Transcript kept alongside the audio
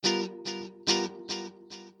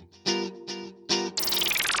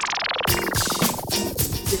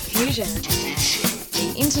Diffusion,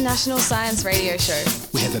 the international science radio show.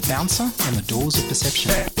 We have a bouncer on the doors of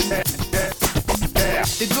perception.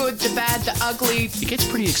 The good, the bad, the ugly. It gets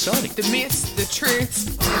pretty exciting. The myths, the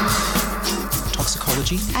truths.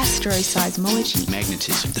 Toxicology. Astroseismology.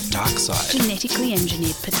 Magnetism. The dark side. Genetically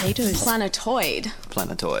engineered potatoes. Planetoid.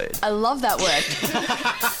 Planetoid. I love that word.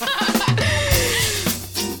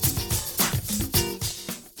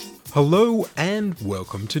 Hello and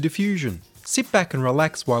welcome to Diffusion. Sit back and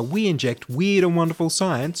relax while we inject weird and wonderful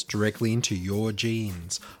science directly into your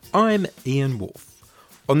genes. I'm Ian Wolfe.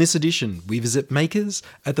 On this edition, we visit makers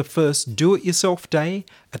at the first Do-It-Yourself Day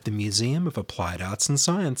at the Museum of Applied Arts and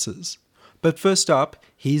Sciences. But first up,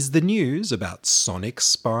 here's the news about sonic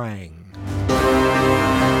spying.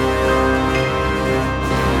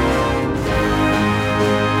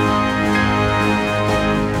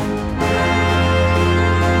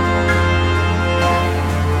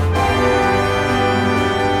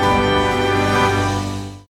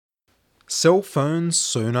 Cell phone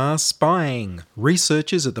sonar spying.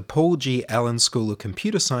 Researchers at the Paul G. Allen School of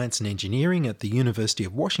Computer Science and Engineering at the University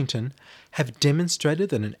of Washington have demonstrated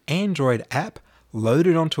that an Android app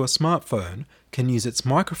loaded onto a smartphone can use its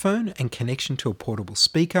microphone and connection to a portable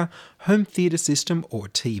speaker, home theatre system or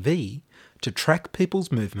TV to track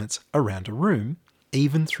people's movements around a room,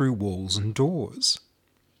 even through walls and doors.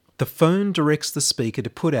 The phone directs the speaker to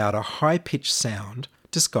put out a high-pitched sound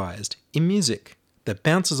disguised in music that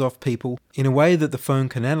bounces off people in a way that the phone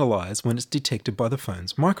can analyse when it's detected by the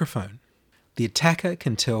phone's microphone. The attacker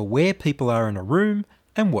can tell where people are in a room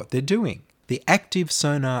and what they're doing. The active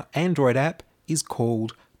sonar Android app is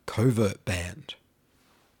called Covert Band.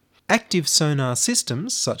 Active sonar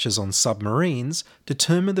systems, such as on submarines,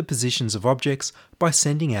 determine the positions of objects by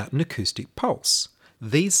sending out an acoustic pulse.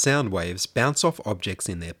 These sound waves bounce off objects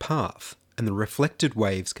in their path, and the reflected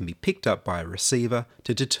waves can be picked up by a receiver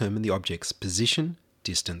to determine the object's position,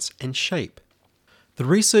 distance, and shape. The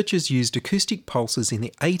researchers used acoustic pulses in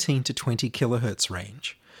the 18 to 20 kHz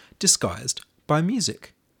range, disguised by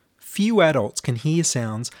music. Few adults can hear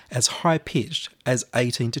sounds as high-pitched as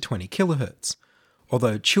 18 to 20 kHz,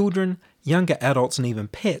 although children, younger adults, and even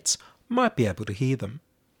pets might be able to hear them.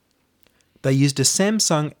 They used a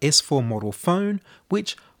Samsung S4 model phone,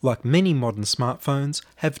 which, like many modern smartphones,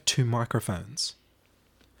 have two microphones.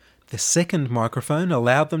 The second microphone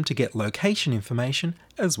allowed them to get location information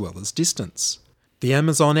as well as distance. The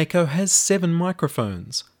Amazon Echo has 7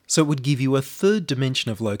 microphones, so it would give you a third dimension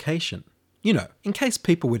of location, in case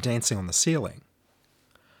people were dancing on the ceiling.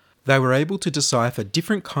 They were able to decipher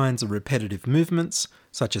different kinds of repetitive movements,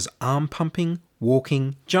 such as arm pumping,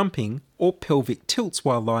 walking, jumping, or pelvic tilts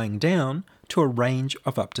while lying down, to a range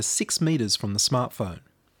of up to 6 meters from the smartphone.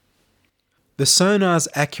 The sonar's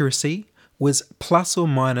accuracy was plus or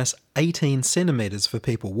minus 18 centimeters for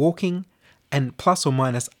people walking and plus or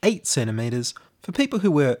minus 8 centimeters for people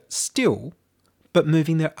who were still but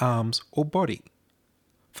moving their arms or body.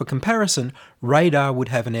 For comparison, radar would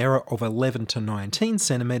have an error of 11 to 19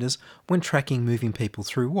 centimeters when tracking moving people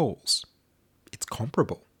through walls. It's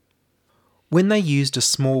comparable. When they used a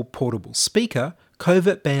small portable speaker,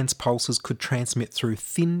 Covert Band's pulses could transmit through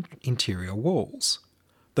thin interior walls,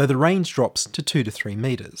 though the range drops to 2 to 3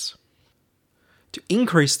 meters. To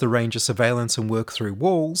increase the range of surveillance and work through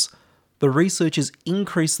walls, the researchers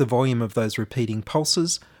increased the volume of those repeating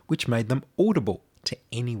pulses, which made them audible to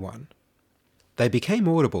anyone. They became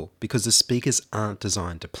audible because the speakers aren't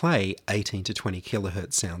designed to play 18 to 20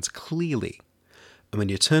 kHz sounds clearly, and when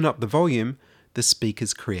you turn up the volume, the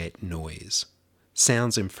speakers create noise,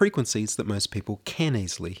 sounds and frequencies that most people can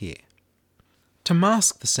easily hear. To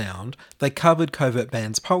mask the sound, they covered Covert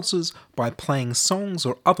Band's pulses by playing songs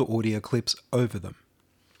or other audio clips over them.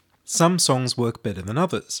 Some songs work better than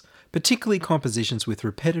others, particularly compositions with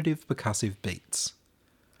repetitive percussive beats.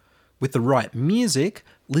 With the right music,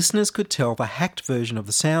 listeners could tell the hacked version of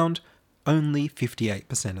the sound only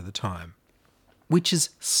 58% of the time, which is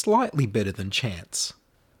slightly better than chance.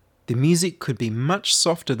 The music could be much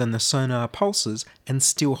softer than the sonar pulses and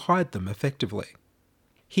still hide them effectively.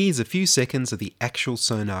 Here's a few seconds of the actual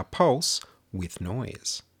sonar pulse with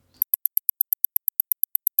noise.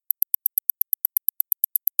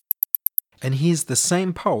 And here's the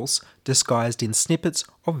same pulse disguised in snippets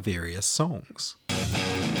of various songs.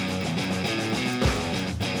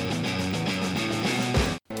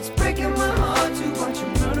 It's breaking my heart to watch you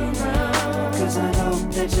run around, 'cause I know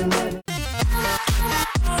that you let it.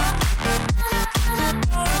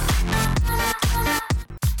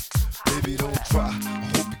 Baby, don't try. I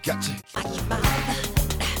hope you got you.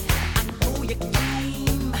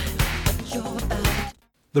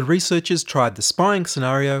 The researchers tried the spying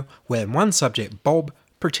scenario where one subject, Bob,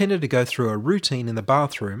 pretended to go through a routine in the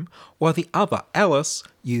bathroom, while the other, Alice,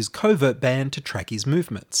 used covert band to track his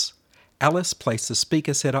movements. Alice placed a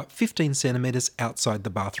speaker set up 15 centimetres outside the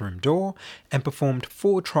bathroom door and performed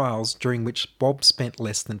 4 trials during which Bob spent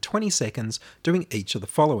less than 20 seconds doing each of the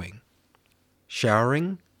following: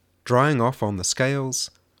 showering, drying off on the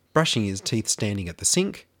scales, brushing his teeth standing at the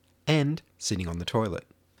sink, and sitting on the toilet.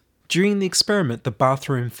 During the experiment, the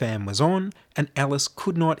bathroom fan was on and Alice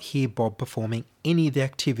could not hear Bob performing any of the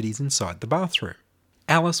activities inside the bathroom.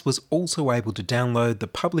 Alice was also able to download the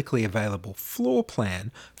publicly available floor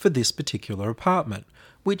plan for this particular apartment,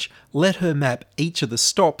 which let her map each of the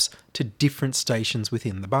stops to different stations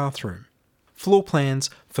within the bathroom. Floor plans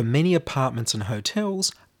for many apartments and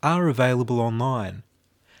hotels are available online.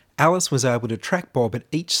 Alice was able to track Bob at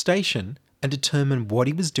each station and determine what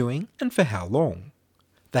he was doing and for how long.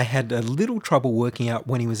 They had a little trouble working out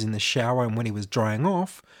when he was in the shower and when he was drying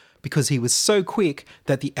off, because he was so quick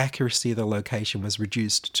that the accuracy of the location was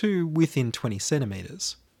reduced to within 20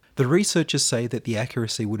 centimetres. The researchers say that the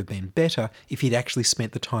accuracy would have been better if he'd actually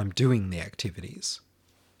spent the time doing the activities.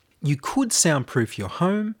 You could soundproof your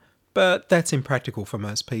home, but that's impractical for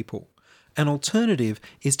most people. An alternative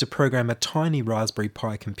is to program a tiny Raspberry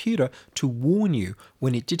Pi computer to warn you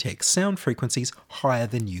when it detects sound frequencies higher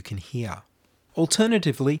than you can hear.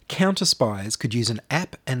 Alternatively, counter-spies could use an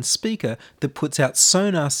app and speaker that puts out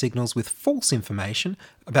sonar signals with false information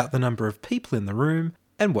about the number of people in the room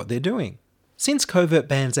and what they're doing. Since Covert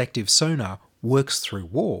Band's active sonar works through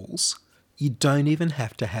walls, you don't even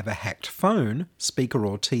have to have a hacked phone, speaker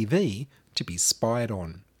or TV to be spied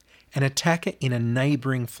on. An attacker in a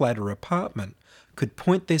neighbouring flat or apartment could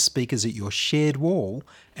point their speakers at your shared wall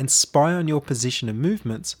and spy on your position and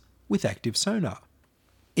movements with active sonar.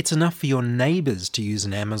 It's enough for your neighbours to use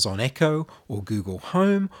an Amazon Echo or Google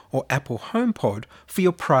Home or Apple HomePod for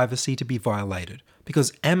your privacy to be violated,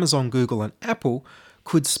 because Amazon, Google and Apple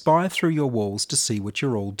could spy through your walls to see what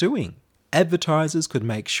you're all doing. Advertisers could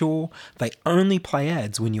make sure they only play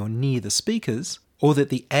ads when you're near the speakers, or that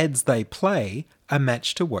the ads they play are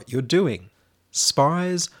matched to what you're doing.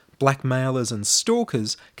 Spies, blackmailers and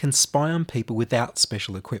stalkers can spy on people without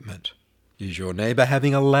special equipment. Is your neighbour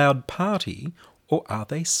having a loud party, or are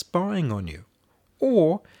they spying on you?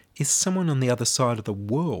 Or is someone on the other side of the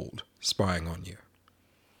world spying on you?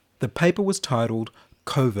 The paper was titled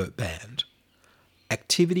Covert Band: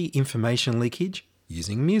 Activity Information Leakage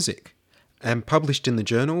Using Music, and published in the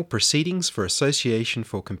journal Proceedings for Association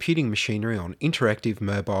for Computing Machinery on Interactive,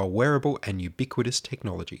 Mobile, Wearable and Ubiquitous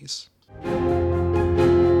Technologies.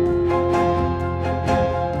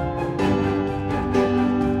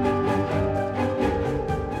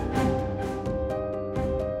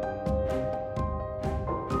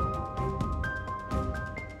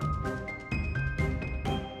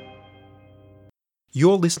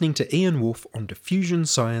 You're listening to Ian Wolfe on Diffusion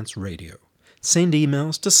Science Radio. Send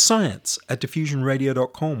emails to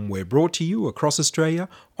science@diffusionradio.com. We're brought to you across Australia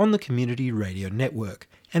on the Community Radio Network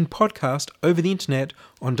and podcast over the internet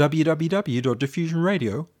on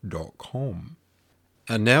www.diffusionradio.com.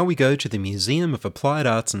 And now we go to the Museum of Applied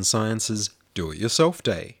Arts and Sciences Do-It-Yourself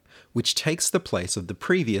Day, which takes the place of the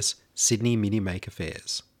previous Sydney Mini Maker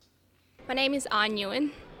Fairs. My name is An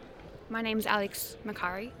Nguyen. My name's Alex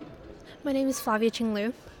Makari. My name is Flavia Ching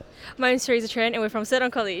Liu. My name's Teresa Tran and we're from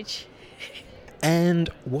Seton College. And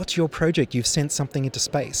what's your project? You've sent something into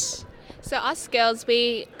space. So us girls,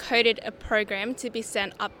 we coded a program to be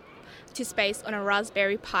sent up to space on a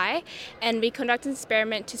Raspberry Pi, and we conducted an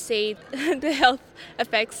experiment to see the health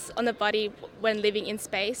effects on the body when living in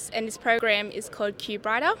space, and this program is called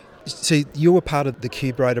CubeWriter. So you were part of the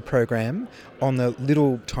CubeWriter program on the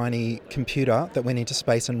little tiny computer that went into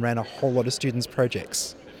space and ran a whole lot of students'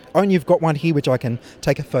 projects. Oh, and you've got one here which I can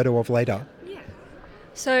take a photo of later. Yeah.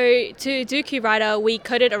 So to do CubeWriter, we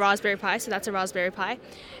coded a Raspberry Pi, so that's a Raspberry Pi,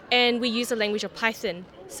 and we used the language of Python.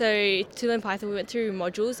 So to learn Python, we went through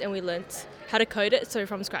modules and we learnt how to code it, so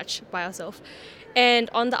from scratch by ourselves. And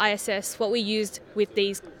on the ISS, what we used with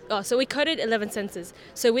these, so we coded 11 sensors.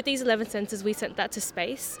 So with these 11 sensors, we sent that to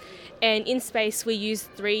space. And in space, we used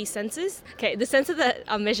 3 sensors. Okay, the sensor that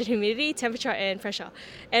measured humidity, temperature, and pressure.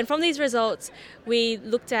 And from these results, we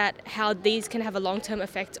looked at how these can have a long-term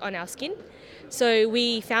effect on our skin. So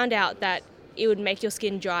we found out that it would make your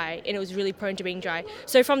skin dry, and it was really prone to being dry.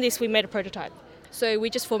 So from this, we made a prototype. So we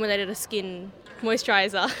just formulated a skin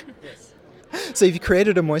moisturizer. Yes. So you've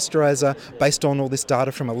created a moisturiser based on all this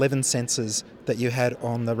data from 11 sensors that you had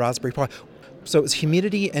on the Raspberry Pi. So it was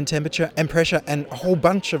humidity and temperature and pressure and a whole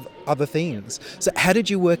bunch of other things. So how did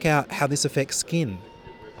you work out how this affects skin?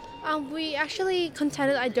 We actually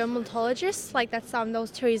contacted a dermatologist, like that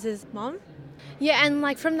was Teresa's mom. Yeah, and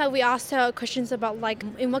like from that we asked her questions about like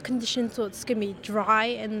in what conditions so it's gonna be dry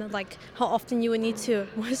and like how often you would need to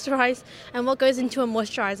moisturize and what goes into a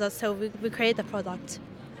moisturizer. So we created the product,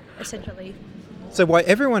 essentially. So while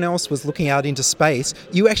everyone else was looking out into space,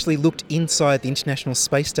 you actually looked inside the International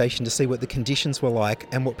Space Station to see what the conditions were like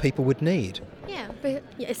and what people would need. Yeah, but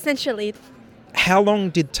essentially. How long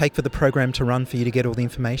did it take for the program to run for you to get all the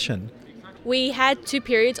information? We had 2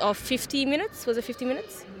 periods of 50 minutes. Was it 50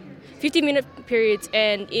 minutes? 50-minute periods,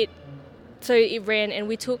 and it ran, and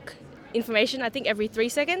we took information, I think, every 3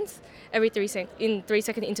 seconds, in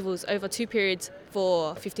 3-second intervals over 2 periods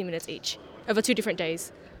for 50 minutes each, over 2 different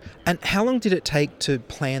days. And how long did it take to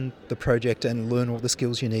plan the project and learn all the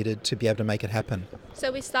skills you needed to be able to make it happen?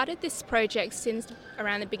 So we started this project since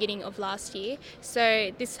around the beginning of last year.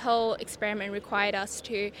 So this whole experiment required us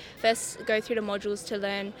to first go through the modules to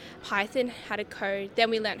learn Python, how to code. Then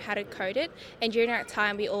we learned how to code it. And during that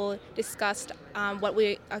time, we all discussed what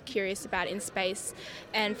we are curious about in space.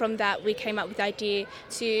 And from that, we came up with the idea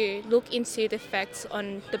to look into the effects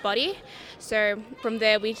on the body. So from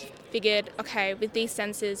there, we figured, okay, with these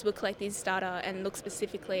sensors, we'll collect these data and look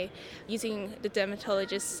specifically, using the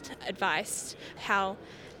dermatologist's advice, how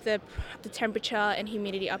the temperature and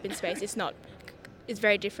humidity up in space is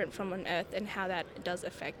very different from on Earth, and how that does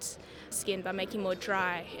affect skin by making more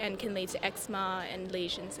dry and can lead to eczema and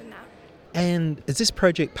lesions and that. And is this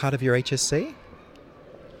project part of your HSC?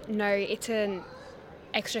 No, it's an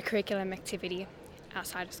extracurricular activity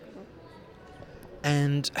outside of school.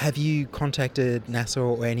 And have you contacted NASA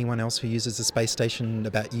or anyone else who uses the space station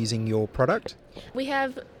about using your product?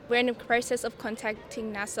 We're in the process of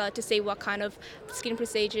contacting NASA to see what kind of skin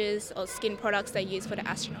procedures or skin products they use for the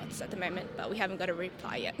astronauts at the moment, but we haven't got a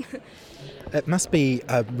reply yet. It must be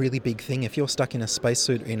a really big thing if you're stuck in a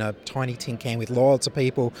spacesuit in a tiny tin can with lots of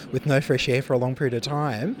people with no fresh air for a long period of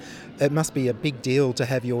time. It must be a big deal to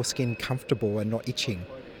have your skin comfortable and not itching.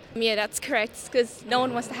 Yeah, that's correct, because no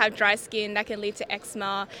one wants to have dry skin. That can lead to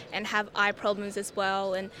eczema and have eye problems as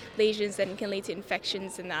well, and lesions that can lead to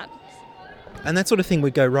infections and that. And that sort of thing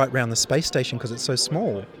would go right around the space station because it's so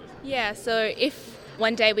small. Yeah, so if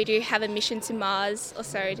one day we do have a mission to Mars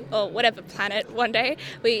or whatever planet one day,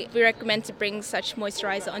 we recommend to bring such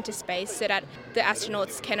moisturiser onto space so that the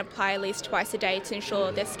astronauts can apply at least twice a day to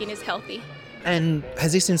ensure their skin is healthy. And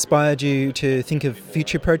has this inspired you to think of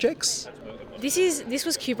future projects? This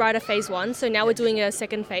was Cube Rider phase 1, so now we're doing a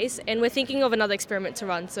second phase, and we're thinking of another experiment to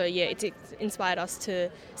run. So yeah, it inspired us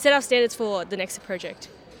to set our standards for the next project.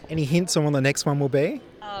 Any hints on what the next one will be?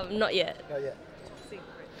 Not yet. Not yet.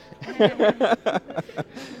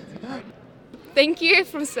 Thank you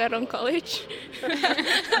from Cerdon College.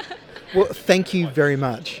 Well, thank you very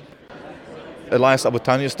much. Elias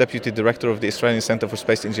Abutanius, Deputy Director of the Australian Centre for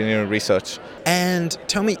Space Engineering Research. And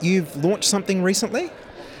tell me, you've launched something recently?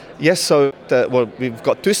 Yes, so we've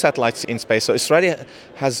got 2 satellites in space. So Australia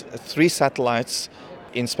has 3 satellites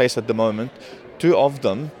in space at the moment. 2 of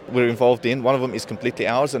them we're involved in. One of them is completely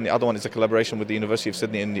ours, and the other one is a collaboration with the University of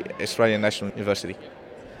Sydney and the Australian National University.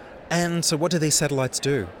 And so what do these satellites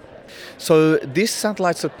do? So these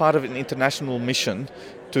satellites are part of an international mission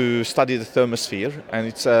to study the thermosphere, and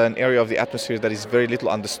it's an area of the atmosphere that is very little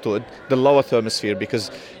understood, the lower thermosphere, because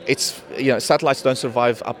satellites don't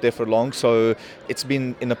survive up there for long, so it's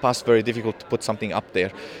been in the past very difficult to put something up there.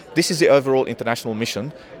 This is the overall international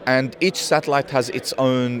mission, and each satellite has its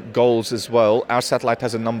own goals as well. Our satellite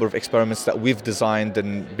has a number of experiments that we've designed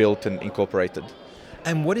and built and incorporated.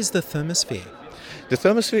 And what is the thermosphere? The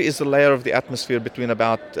thermosphere is the layer of the atmosphere between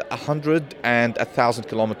about 100 and 1,000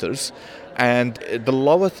 kilometers. And the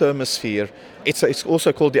lower thermosphere, it's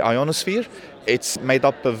also called the ionosphere. It's made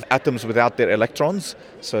up of atoms without their electrons,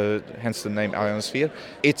 so hence the name ionosphere.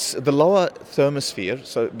 It's the lower thermosphere,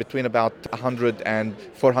 so between about 100 and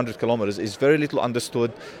 400 kilometers, is very little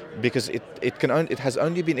understood because it has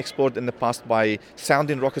only been explored in the past by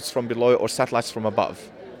sounding rockets from below or satellites from above.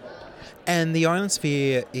 And the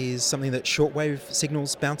ionosphere is something that shortwave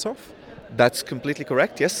signals bounce off? That's completely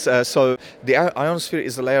correct, yes. So the ionosphere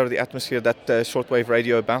is the layer of the atmosphere that shortwave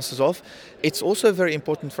radio bounces off. It's also very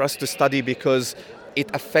important for us to study because it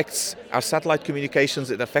affects our satellite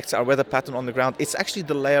communications, it affects our weather pattern on the ground. It's actually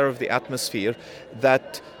the layer of the atmosphere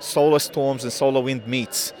that solar storms and solar wind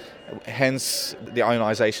meets, hence the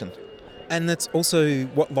ionization. And that's also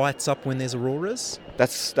what lights up when there's auroras?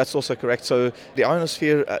 That's also correct. So the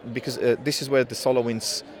ionosphere, because this is where the solar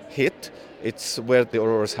winds hit, it's where the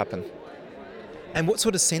auroras happen. And what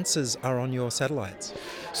sort of sensors are on your satellites?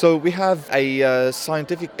 So we have a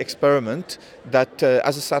scientific experiment that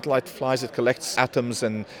as a satellite flies, it collects atoms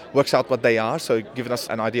and works out what they are, so giving us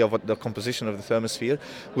an idea of what the composition of the thermosphere.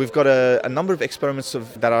 We've got a number of experiments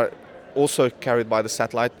that are also carried by the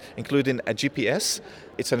satellite, including a GPS.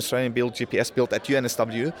 It's an Australian-built GPS built at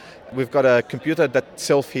UNSW. We've got a computer that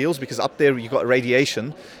self-heals, because up there you've got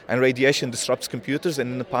radiation, and radiation disrupts computers,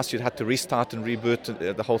 and in the past you'd had to restart and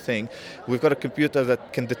reboot the whole thing. We've got a computer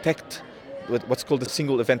that can detect what's called a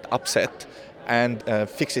single event upset and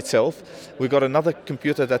fix itself. We've got another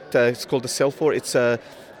computer that is called a CEL4.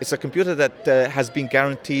 It's a computer that has been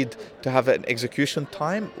guaranteed to have an execution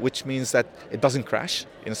time, which means that it doesn't crash,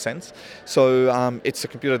 in a sense. So it's a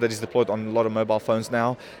computer that is deployed on a lot of mobile phones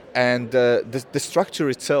now. And the structure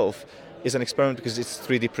itself is an experiment because it's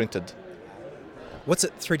 3D printed. What's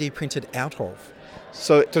it 3D printed out of?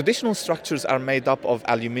 So traditional structures are made up of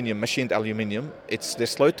aluminium, machined aluminium. They're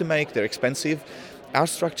slow to make, they're expensive. Our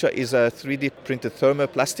structure is a 3D printed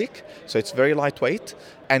thermoplastic, so it's very lightweight,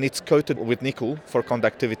 and it's coated with nickel for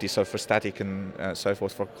conductivity, so for static and so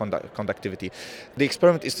forth for conductivity. The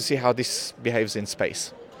experiment is to see how this behaves in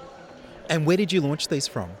space. And where did you launch these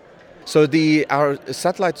from? So our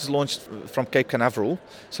satellite is launched from Cape Canaveral.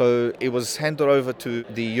 So it was handed over to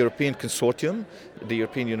the European consortium, the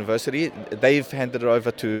European University. They've handed it over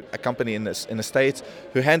to a company in the States,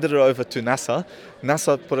 who handed it over to NASA.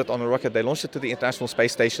 NASA put it on a rocket. They launched it to the International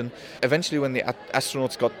Space Station. Eventually, when the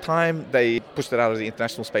astronauts got time, they pushed it out of the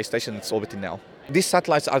International Space Station. It's orbiting now. These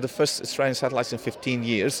satellites are the first Australian satellites in 15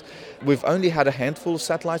 years. We've only had a handful of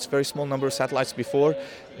satellites, very small number of satellites before,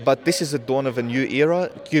 but this is the dawn of a new era.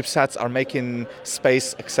 CubeSats are making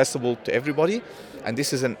space accessible to everybody, and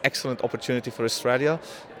this is an excellent opportunity for Australia.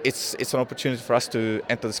 It's an opportunity for us to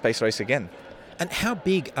enter the space race again. And how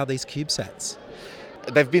big are these CubeSats?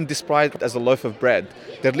 They've been described as a loaf of bread.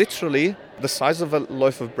 They're literally the size of a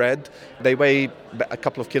loaf of bread. They weigh a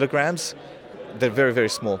couple of kilograms. They're very, very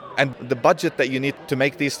small. And the budget that you need to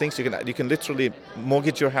make these things, you can literally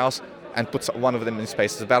mortgage your house and put one of them in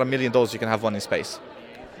space. It's about $1 million, you can have one in space.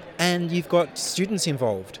 And you've got students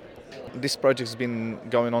involved. This project has been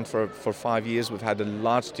going on for 5 years. We've had a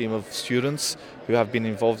large team of students who have been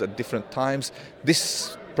involved at different times.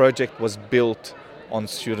 This project was built on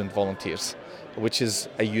student volunteers, which is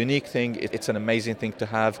a unique thing. It's an amazing thing to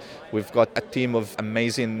have. We've got a team of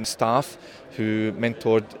amazing staff who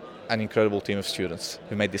mentored an incredible team of students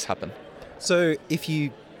who made this happen. So if you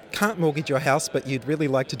can't mortgage your house but you'd really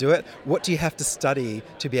like to do it, what do you have to study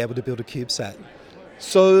to be able to build a CubeSat?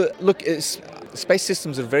 So look, space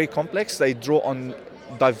systems are very complex. They draw on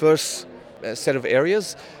diverse set of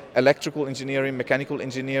areas: electrical engineering, mechanical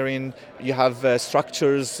engineering, you have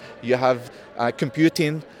structures, you have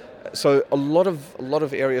computing. So a lot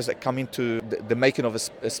of areas that come into the making of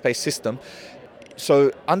a space system.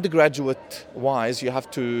 So undergraduate-wise, you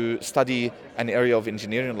have to study an area of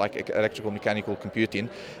engineering like electrical, mechanical, computing.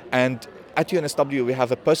 And at UNSW, we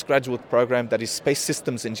have a postgraduate program that is space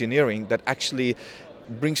systems engineering that actually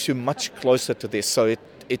brings you much closer to this. So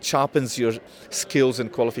it sharpens your skills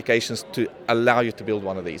and qualifications to allow you to build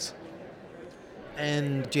one of these.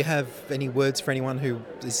 And do you have any words for anyone who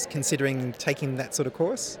is considering taking that sort of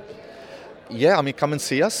course? Yeah, I mean, come and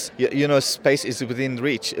see us. You know, space is within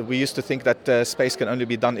reach. We used to think that space can only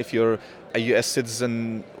be done if you're a US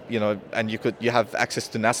citizen, you know, and you have access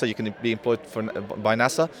to NASA. You can be employed by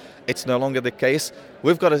NASA. It's no longer the case.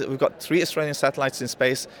 We've got 3 Australian satellites in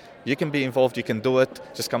space. You can be involved. You can do it.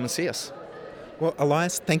 Just come and see us. Well,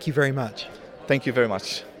 Elias, thank you very much. Thank you very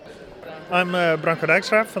much. I'm Branko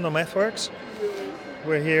Dijkstra from the MathWorks.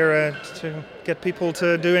 We're here to get people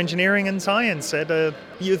to do engineering and science at a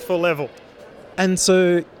youthful level. And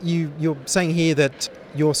so you're saying here that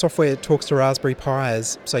your software talks to Raspberry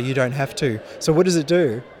Pis, so you don't have to. So what does it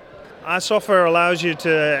do? Our software allows you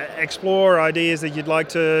to explore ideas that you'd like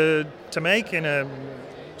to make in a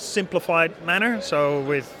simplified manner, so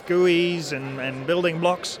with GUIs and building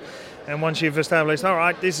blocks. And once you've established, all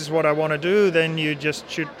right, this is what I want to do, then you just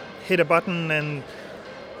should hit a button and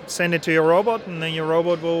send it to your robot, and then your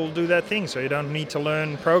robot will do that thing. So you don't need to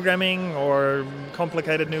learn programming or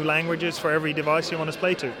complicated new languages for every device you want to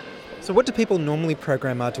play to. So what do people normally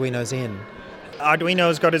program Arduinos in?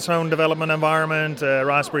 Arduino's got its own development environment.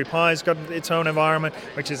 Raspberry Pi's got its own environment,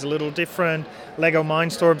 which is a little different. Lego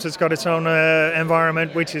Mindstorms has got its own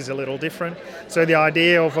environment, which is a little different. So the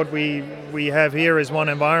idea of what we have here is one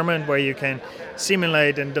environment where you can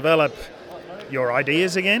simulate and develop your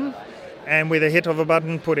ideas again, and with a hit of a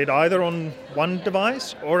button put it either on one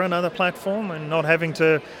device or another platform, and not having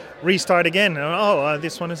to restart again.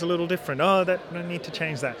 This one is a little different. I need to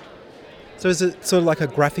change that. So is it sort of like a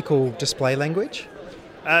graphical display language?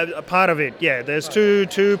 A part of it, yeah. There's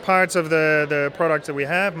two parts of the product that we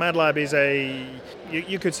have. MATLAB is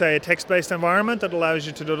you could say a text-based environment that allows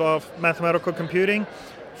you to do a lot of mathematical computing.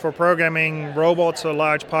 For programming robots, a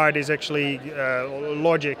large part is actually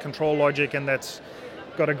logic, control logic, and that's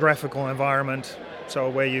got a graphical environment, so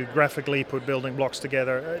where you graphically put building blocks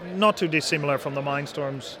together. Not too dissimilar from the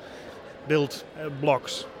Mindstorms built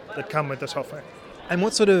blocks that come with the software. And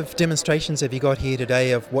what sort of demonstrations have you got here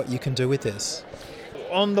today of what you can do with this?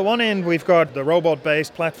 On the one end, we've got the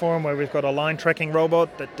robot-based platform where we've got a line tracking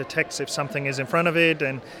robot that detects if something is in front of it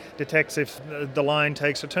and detects if the line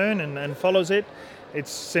takes a turn and follows it.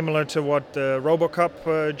 It's similar to what the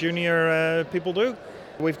RoboCup junior people do.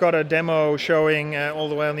 We've got a demo showing all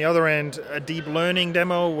the way on the other end, a deep learning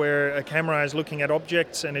demo where a camera is looking at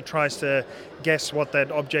objects and it tries to guess what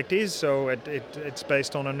that object is. So it's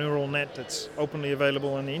based on a neural net that's openly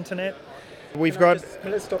available on the internet. We've got...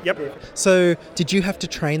 Yep. So did you have to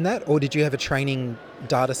train that, or did you have a training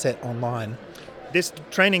data set online? This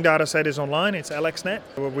training data set is online. It's AlexNet.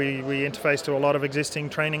 We interface to a lot of existing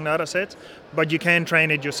training data sets, but you can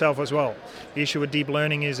train it yourself as well. The issue with deep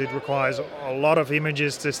learning is it requires a lot of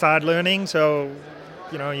images to start learning, so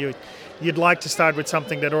you'd like to start with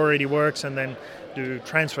something that already works and then do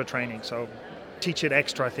transfer training, so teach it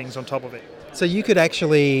extra things on top of it. So you could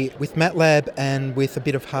actually, with MATLAB and with a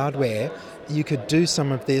bit of hardware, you could do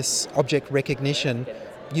some of this object recognition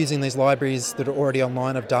using these libraries that are already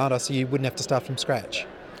online of data, so you wouldn't have to start from scratch.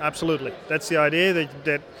 Absolutely. That's the idea,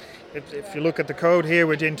 that if you look at the code here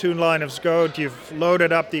within 2 lines of code, you've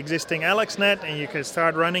loaded up the existing AlexNet and you can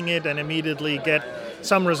start running it and immediately get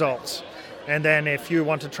some results. And then if you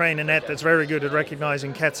want to train a net that's very good at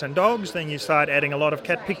recognizing cats and dogs, then you start adding a lot of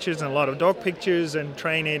cat pictures and a lot of dog pictures and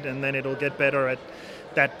train it, and then it'll get better at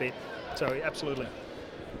that bit. So absolutely.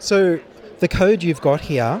 So the code you've got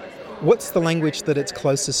here, what's the language that it's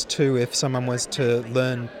closest to if someone was to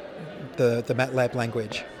learn the MATLAB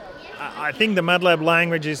language? I think the MATLAB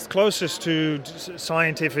language is closest to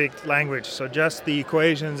scientific language. So just the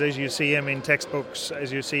equations as you see them in textbooks,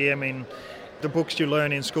 as you see them in the books you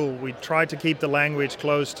learn in school. We try to keep the language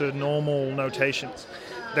close to normal notations.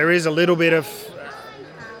 There is a little bit of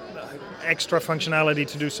extra functionality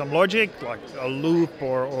to do some logic, like a loop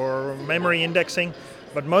or memory indexing,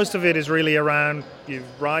 but most of it is really around you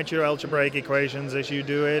write your algebraic equations as you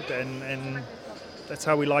do it, and that's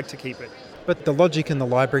how we like to keep it. But the logic and the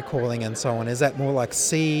library calling and so on, is that more like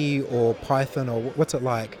C or Python, or what's it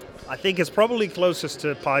like? I think it's probably closest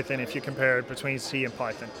to Python if you compare it between C and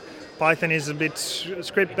Python. Python is a bit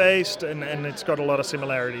script-based and it's got a lot of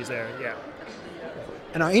similarities there, yeah.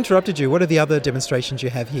 And I interrupted you. What are the other demonstrations you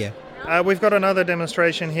have here? We've got another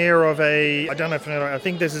demonstration here of I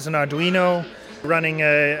think this is an Arduino running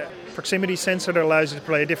a proximity sensor that allows you to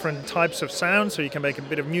play different types of sounds, so you can make a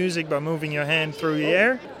bit of music by moving your hand through the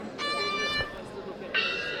air.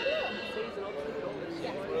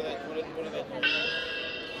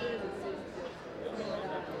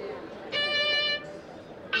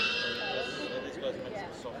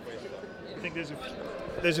 I think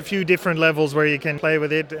there's a few different levels where you can play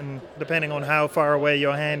with it, and depending on how far away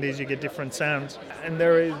your hand is, you get different sounds. And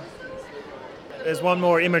there's one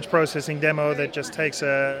more image processing demo that just takes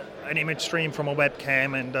an image stream from a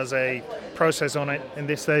webcam and does a process on it. In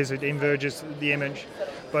this case, it inverges the image,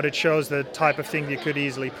 but it shows the type of thing you could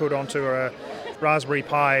easily put onto a Raspberry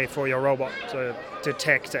Pi for your robot to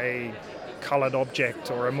detect a colored object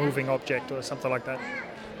or a moving object or something like that.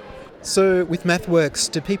 So with MathWorks,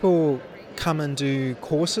 do people come and do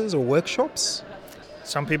courses or workshops?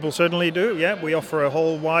 Some people certainly do, yeah. We offer a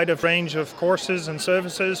whole wide range of courses and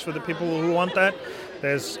services for the people who want that.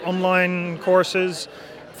 There's online courses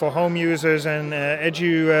for home users and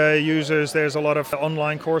edu users. There's a lot of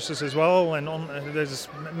online courses as well, and there's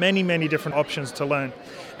many, many different options to learn.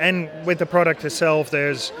 And with the product itself,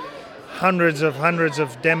 there's hundreds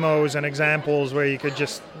of demos and examples where you could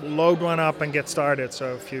just load one up and get started.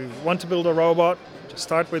 So if you want to build a robot, just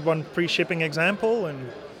start with one pre-shipping example and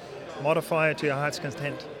modify it to your heart's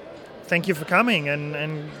content. Thank you for coming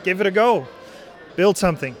and give it a go. Build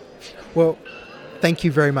something. Well, thank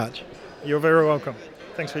you very much. You're very welcome.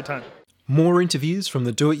 Thanks for your time. More interviews from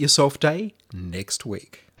the Do It Yourself Day next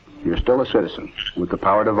week. You're still a citizen with the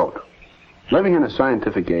power to vote. Living in a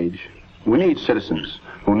scientific age, we need citizens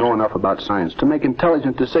who know enough about science to make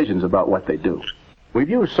intelligent decisions about what they do. We've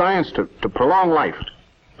used science to prolong life,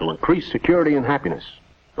 to increase security and happiness,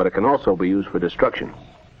 but it can also be used for destruction.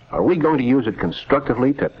 Are we going to use it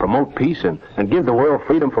constructively to promote peace and give the world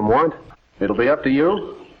freedom from want? It'll be up to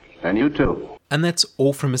you, and you too. And that's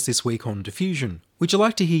all from us this week on Diffusion. Would you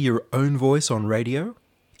like to hear your own voice on radio?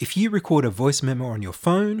 If you record a voice memo on your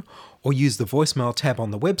phone or use the voicemail tab on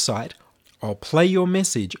the website, I'll play your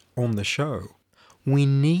message on the show. We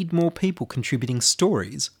need more people contributing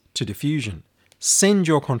stories to Diffusion. Send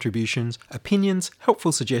your contributions, opinions,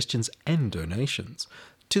 helpful suggestions, and donations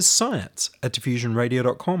to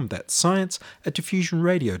science@diffusionradio.com. That's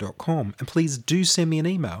science@diffusionradio.com. And please do send me an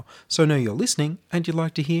email so I know you're listening and you'd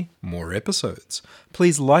like to hear more episodes.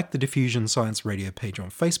 Please like the Diffusion Science Radio page on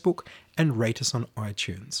Facebook and rate us on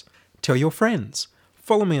iTunes. Tell your friends.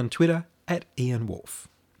 Follow me on Twitter @IanWolf.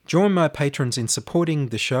 Join my patrons in supporting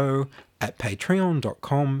the show at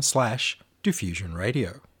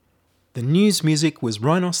patreon.com/diffusionradio. The news music was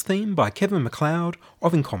Rhinos theme by Kevin MacLeod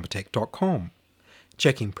of Incompetech.com.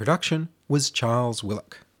 Checking production was Charles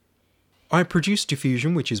Willock. I produce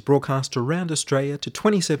Diffusion, which is broadcast around Australia to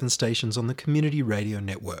 27 stations on the Community Radio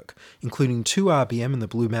Network, including 2RBM in the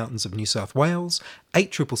Blue Mountains of New South Wales,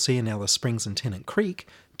 8CCC in Alice Springs and Tennant Creek,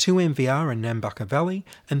 2MVR in Nambucca Valley,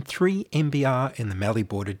 and 3MBR in the Mallee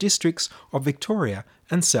Border districts of Victoria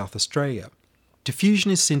and South Australia. Diffusion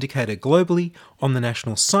is syndicated globally on the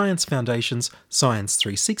National Science Foundation's Science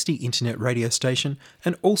 360 internet radio station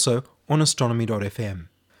and also on astronomy.fm.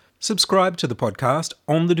 Subscribe to the podcast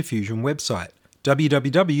on the Diffusion website,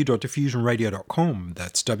 www.diffusionradio.com.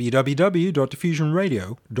 That's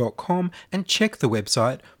www.diffusionradio.com, and check the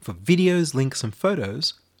website for videos, links and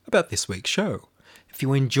photos about this week's show. If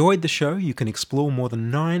you enjoyed the show, you can explore more than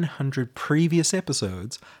 900 previous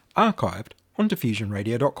episodes archived on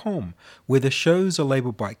diffusionradio.com, where the shows are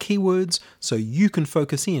labelled by keywords so you can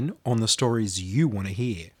focus in on the stories you want to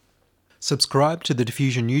hear. Subscribe to the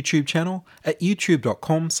Diffusion YouTube channel at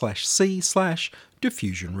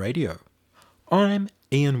youtube.com/c/diffusionradio. I'm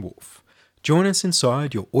Ian Wolf. Join us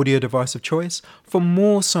inside your audio device of choice for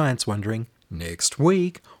more science wondering next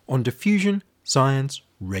week on Diffusion Science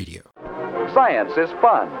Radio. Science is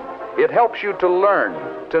fun. It helps you to learn,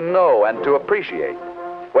 to know, and to appreciate.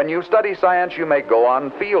 When you study science, you may go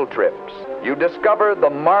on field trips. You discover the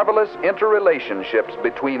marvelous interrelationships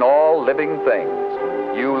between all living things.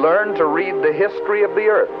 You learn to read the history of the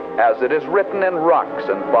Earth as it is written in rocks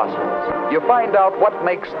and fossils. You find out what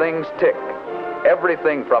makes things tick,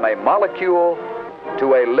 everything from a molecule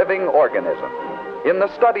to a living organism. In the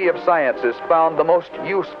study of science is found the most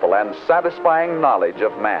useful and satisfying knowledge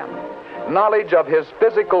of man. Knowledge of his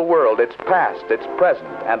physical world, its past, its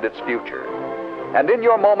present, and its future. And in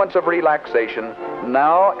your moments of relaxation,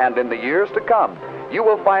 now and in the years to come, you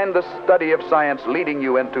will find the study of science leading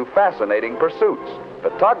you into fascinating pursuits.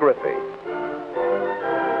 Photography,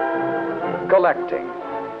 collecting.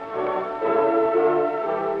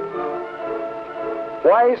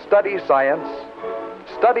 Why study science?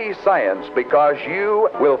 Study science because you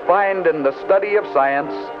will find in the study of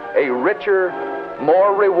science a richer,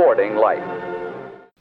 more rewarding life.